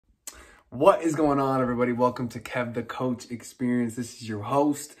What is going on, everybody? Welcome to Kev The Coach Experience. This is your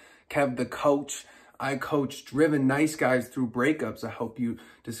host, Kev The Coach. I coach driven, nice guys through breakups. I help you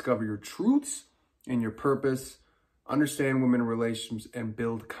discover your truths and your purpose, understand women in relationships, and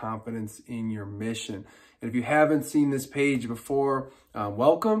build confidence in your mission. And if you haven't seen this page before,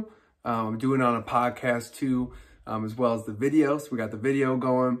 welcome. I'm doing it on a podcast too, as well as the video. So we got the video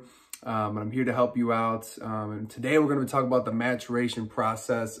going. And I'm here to help you out. And today we're going to talk about the maturation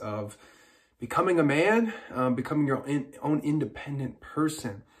process of becoming a man, becoming your own independent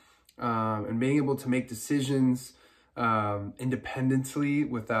person, and being able to make decisions independently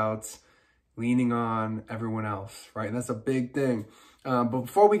without leaning on everyone else, right? And that's a big thing. But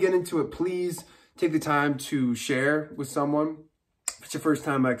before we get into it, please take the time to share with someone. If it's your first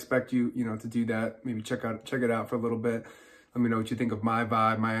time, I expect you, to do that. Maybe check it out for a little bit. Let me know what you think of my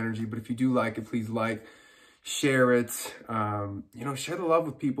vibe, my energy. But if you do like it, please share it, share the love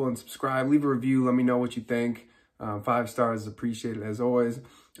with people and subscribe, leave a review. Let me know what you think. 5 stars is appreciated as always.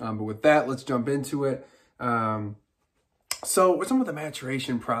 But with that, let's jump into it. So we're talking about the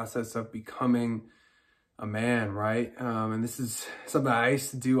maturation process of becoming a man, right? And this is something I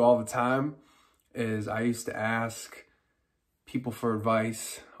used to do all the time, is I used to ask people for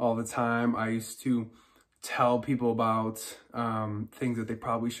advice all the time. I used to tell people about things that they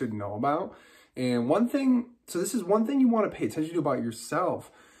probably shouldn't know about. And this is one thing you want to pay attention to about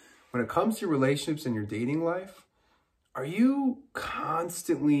yourself. When it comes to your relationships and your dating life, are you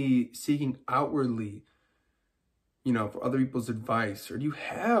constantly seeking outwardly, for other people's advice? Or do you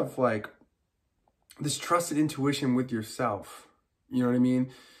have this trusted intuition with yourself? You know what I mean?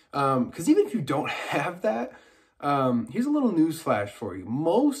 Because even if you don't have that, here's a little news flash for you.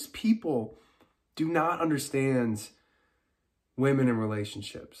 Most people do not understand women in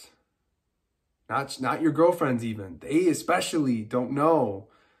relationships. Not your girlfriends even. They especially don't know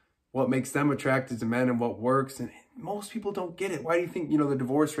what makes them attracted to men and what works. And most people don't get it. Why do you think, the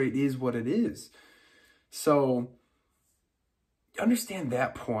divorce rate is what it is? So understand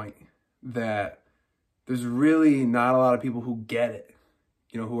that point, that there's really not a lot of people who get it,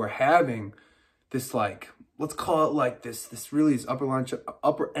 who are having this, let's call it this really is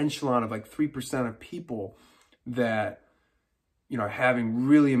upper echelon of 3% of people that, are having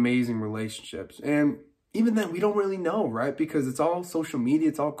really amazing relationships. And even then, we don't really know, right? Because it's all social media,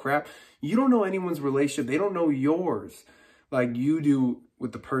 it's all crap. You don't know anyone's relationship. They don't know yours like you do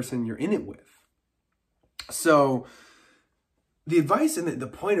with the person you're in it with. So the advice and the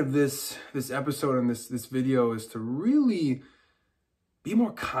point of this episode and this video is to really be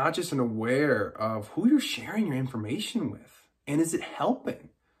more conscious and aware of who you're sharing your information with. And is it helping?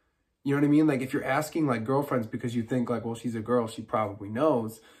 You know what I mean? If you're asking girlfriends because you think well, she's a girl, she probably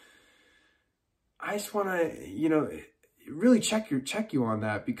knows. I just want to, really check you on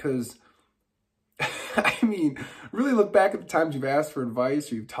that, because really look back at the times you've asked for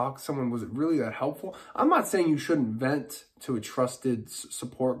advice or you've talked to someone. Was it really that helpful? I'm not saying you shouldn't vent to a trusted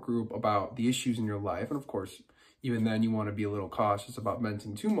support group about the issues in your life. And of course, even then you want to be a little cautious about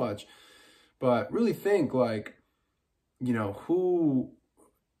venting too much, but really think who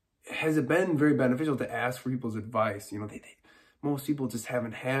has it been very beneficial to ask for people's advice? Most people just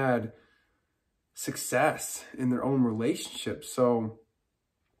haven't had success in their own relationships. So,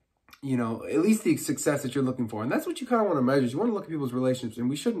 at least the success that you're looking for. And that's what you kind of want to measure. You want to look at people's relationships, and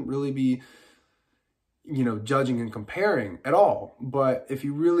we shouldn't really be, judging and comparing at all. But if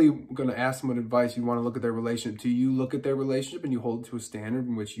you really going to ask someone advice, you want to look at their relationship. Do you look at their relationship and you hold it to a standard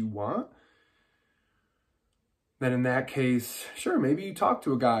in which you want? Then in that case, sure, maybe you talk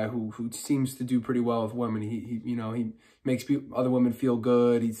to a guy who seems to do pretty well with women. He makes other women feel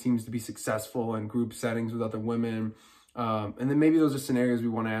good. He seems to be successful in group settings with other women. And then maybe those are scenarios we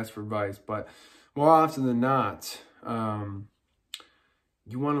want to ask for advice. But more often than not,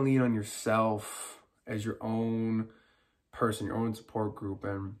 you want to lean on yourself as your own person, your own support group.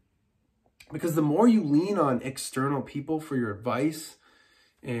 And because the more you lean on external people for your advice,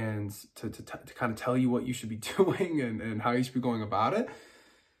 and to kind of tell you what you should be doing and how you should be going about it,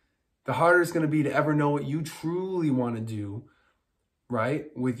 the harder it's going to be to ever know what you truly want to do,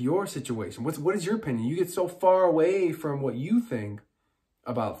 right, with your situation. What is your opinion? You get so far away from what you think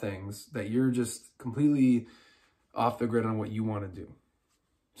about things that you're just completely off the grid on what you want to do.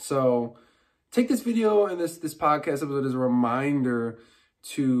 So take this video and this podcast episode as a reminder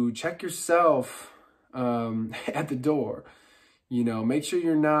to check yourself at the door. Make sure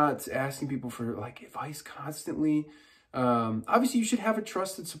you're not asking people for advice constantly. Obviously you should have a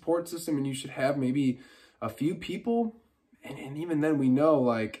trusted support system, and you should have maybe a few people. And even then we know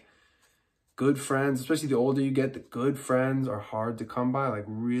good friends, especially the older you get, the good friends are hard to come by, like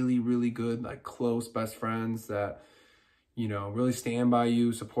really, really good, like close best friends that, you know, really stand by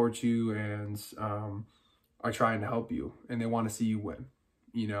you, support you, and are trying to help you, and they want to see you win.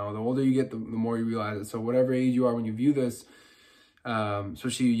 You know, the older you get, the more you realize it. So whatever age you are when you view this,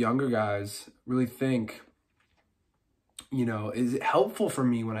 especially younger guys, really think, you know, is it helpful for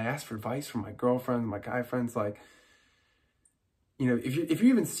me when I ask for advice from my girlfriends, my guy friends? Like, you know, if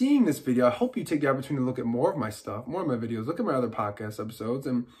you're even seeing this video, I hope you take the opportunity to look at more of my stuff, more of my videos, look at my other podcast episodes,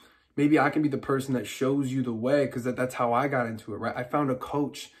 and maybe I can be the person that shows you the way, because that's how I got into it, right? I found a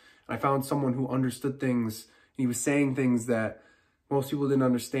coach, and I found someone who understood things, and he was saying things that most people didn't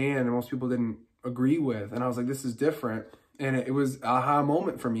understand and most people didn't agree with. And I was like, this is different. And it was an aha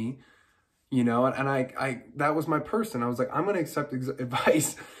moment for me, you know, and I that was my person. I was like, I'm going to accept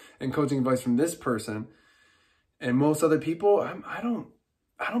advice and coaching advice from this person. And most other people, I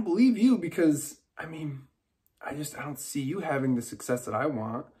don't believe you, because I mean, I don't see you having the success that I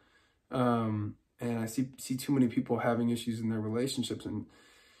want. And I see too many people having issues in their relationships and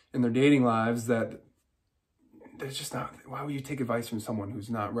in their dating lives that there's just not, why would you take advice from someone who's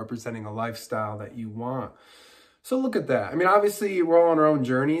not representing a lifestyle that you want? So look at that. I mean, obviously we're all on our own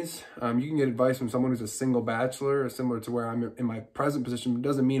journeys. You can get advice from someone who's a single bachelor, or similar to where I'm in my present position. It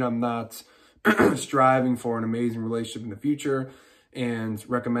doesn't mean I'm not striving for an amazing relationship in the future and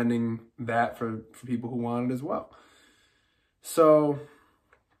recommending that for people who want it as well. So,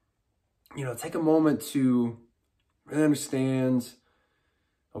 you know, take a moment to really understand,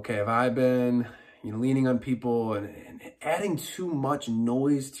 okay, have I been, you know, leaning on people and adding too much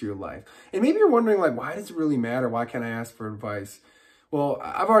noise to your life? And maybe you're wondering, like, why does it really matter? Why can't I ask for advice? Well,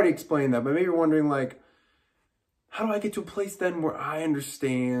 I've already explained that, but maybe you're wondering, like, how do I get to a place then where I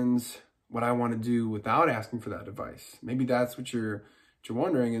understand what I want to do without asking for that advice? Maybe that's what you're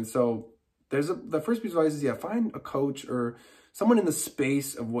wondering. And so the first piece of advice is, yeah, find a coach or someone in the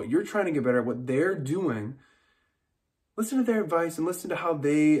space of what you're trying to get better at, what they're doing. Listen to their advice and listen to how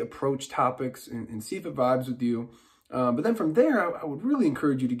they approach topics and see if it vibes with you. But then from there, I would really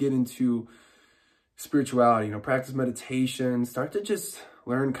encourage you to get into spirituality, you know, practice meditation, start to just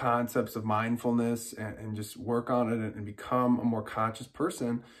learn concepts of mindfulness and just work on it and become a more conscious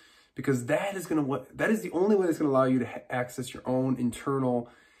person, because that is the only way that's going to allow you to access your own internal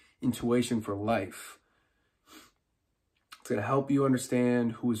intuition for life. It's going to help you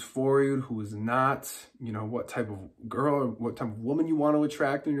understand who is for you, who is not, you know, what type of girl or what type of woman you want to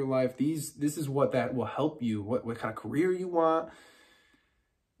attract in your life. This is what that will help you, what kind of career you want.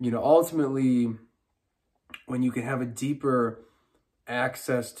 You know, ultimately, when you can have a deeper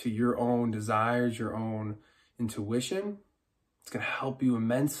access to your own desires, your own intuition, it's going to help you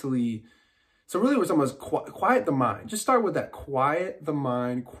immensely. So really what someone is, quiet the mind. Just start with that. Quiet the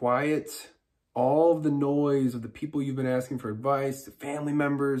mind, quiet all of the noise of the people you've been asking for advice, the family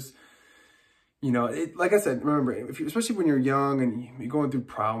members. You know, like I said, remember, especially when you're young and you're going through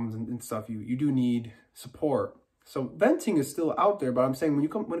problems and stuff, you do need support. So venting is still out there, but I'm saying when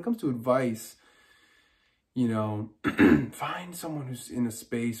it comes to advice, you know, find someone who's in a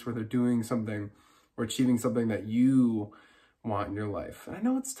space where they're doing something or achieving something that you want in your life. And I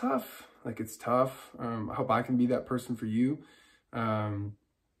know it's tough. Like, it's tough. I hope I can be that person for you.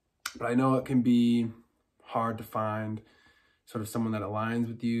 But I know it can be hard to find sort of someone that aligns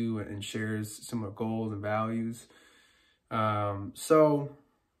with you and shares similar goals and values. So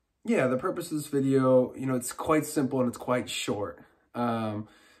yeah, the purpose of this video, you know, it's quite simple and it's quite short. But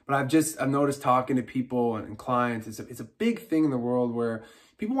I've noticed talking to people and clients, it's a big thing in the world where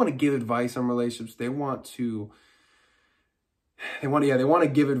people want to give advice on relationships. They want to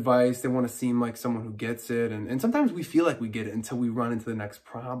give advice. They want to seem like someone who gets it. And sometimes we feel like we get it until we run into the next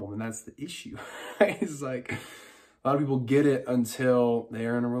problem. And that's the issue, right? It's like a lot of people get it until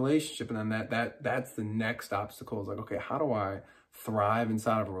they're in a relationship. And then that's the next obstacle. It's like, okay, how do I thrive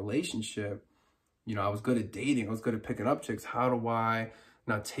inside of a relationship? You know, I was good at dating. I was good at picking up chicks. How do I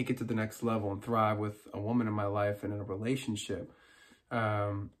now take it to the next level and thrive with a woman in my life and in a relationship?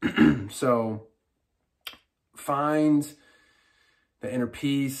 So find the inner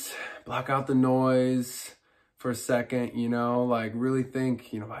peace, block out the noise for a second, you know, like really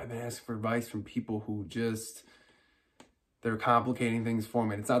think, you know, I've been asking for advice from people who they're complicating things for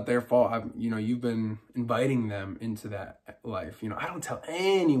me. It's not their fault. You've been inviting them into that life. You know, I don't tell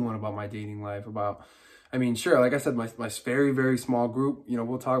anyone about my dating life, sure, like I said, my very, very small group, you know,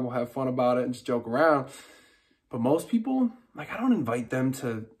 we'll have fun about it and just joke around. But most people, like, I don't invite them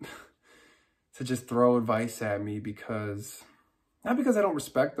to just throw advice at me not because I don't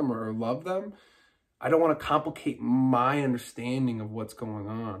respect them or love them. I don't want to complicate my understanding of what's going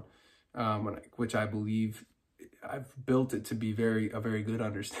on. which I believe I've built it to be a very good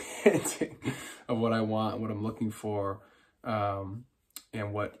understanding of what I want, what I'm looking for, and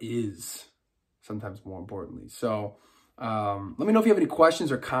what is sometimes more importantly. So let me know if you have any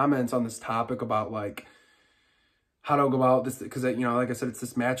questions or comments on this topic about like how to go about this, because, you know, like I said, it's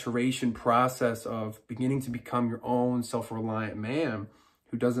this maturation process of beginning to become your own self-reliant man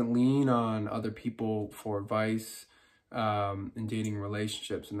who doesn't lean on other people for advice in dating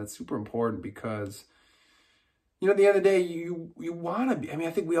relationships. And that's super important because, you know, at the end of the day, you want to be, I mean,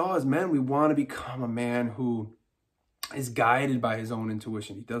 I think we all as men, we want to become a man who is guided by his own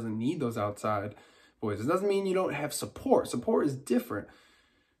intuition. He doesn't need those outside voices. It doesn't mean you don't have support. Support is different.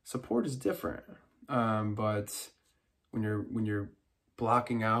 Support is different. But when you're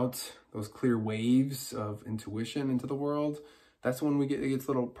blocking out those clear waves of intuition into the world, that's when it gets a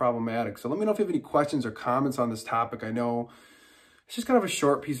little problematic. So let me know if you have any questions or comments on this topic. I know it's just kind of a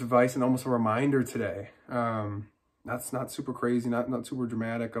short piece of advice and almost a reminder today. That's not super crazy, not super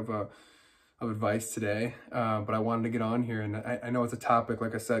dramatic of advice today, but I wanted to get on here. And I know it's a topic,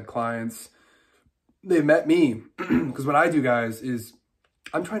 like I said, clients, they met me because what I do, guys, is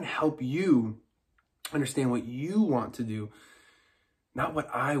I'm trying to help you understand what you want to do, not what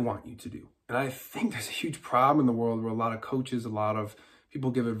I want you to do. And I think there's a huge problem in the world where a lot of coaches, a lot of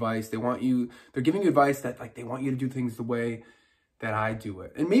people give advice. They're giving you advice that like they want you to do things the way that I do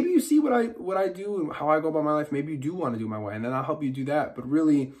it. And maybe you see what I do and how I go about my life. Maybe you do want to do my way, and then I'll help you do that. But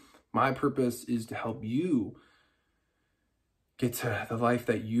really, my purpose is to help you get to the life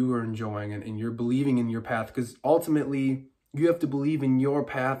that you are enjoying and you're believing in your path. Because ultimately, you have to believe in your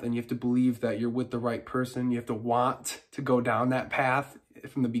path, and you have to believe that you're with the right person. You have to want to go down that path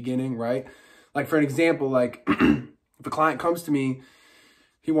from the beginning, right? Like for an example, like if a client comes to me,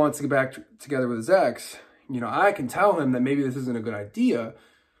 he wants to get back together with his ex, you know, I can tell him that maybe this isn't a good idea,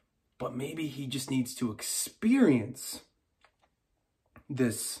 but maybe he just needs to experience he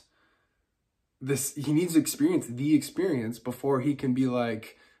needs to experience the experience before he can be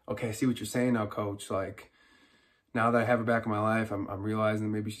like, okay, I see what you're saying now, coach. Like, now that I have her back in my life, I'm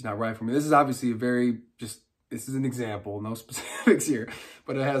realizing that maybe she's not right for me. This is obviously this is an example, no specifics here,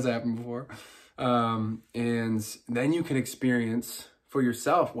 but it has happened before. And then you can experience for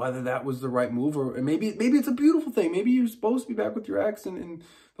yourself whether that was the right move, or maybe it's a beautiful thing. Maybe you're supposed to be back with your ex and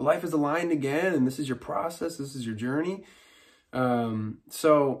the life is aligned again, and this is your process, this is your journey.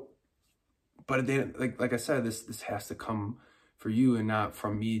 But at the end, like I said, this has to come for you and not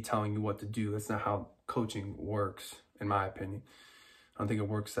from me telling you what to do. That's not how coaching works, in my opinion. I don't think it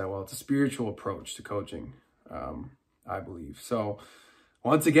works that well. It's a spiritual approach to coaching, I believe. So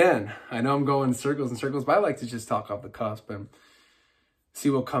once again, I know I'm going in circles and circles, but I like to just talk off the cusp and see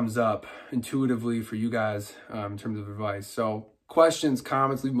what comes up intuitively for you guys in terms of advice. So questions,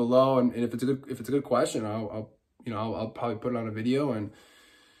 comments, leave them below, and if it's a good question, I'll probably put it on a video and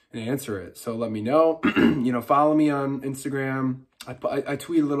answer it. So let me know. You know, follow me on Instagram. I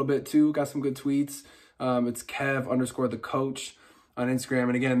tweet a little bit too. Got some good tweets. It's Kev _ the Coach on Instagram.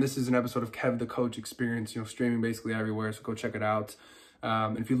 And again, this is an episode of Kev The Coach Experience, you know, streaming basically everywhere. So go check it out.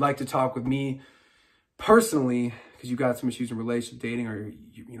 And if you'd like to talk with me personally, because you got some issues in relationship, dating, or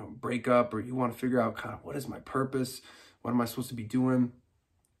you know, breakup, or you want to figure out kind of what is my purpose, what am I supposed to be doing,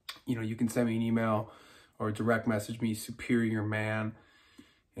 you know, you can send me an email or direct message me, Superior Man,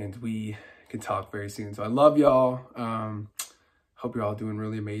 and we can talk very soon. So I love y'all. Hope you're all doing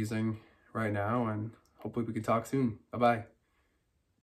really amazing right now, and hopefully we can talk soon. Bye-bye.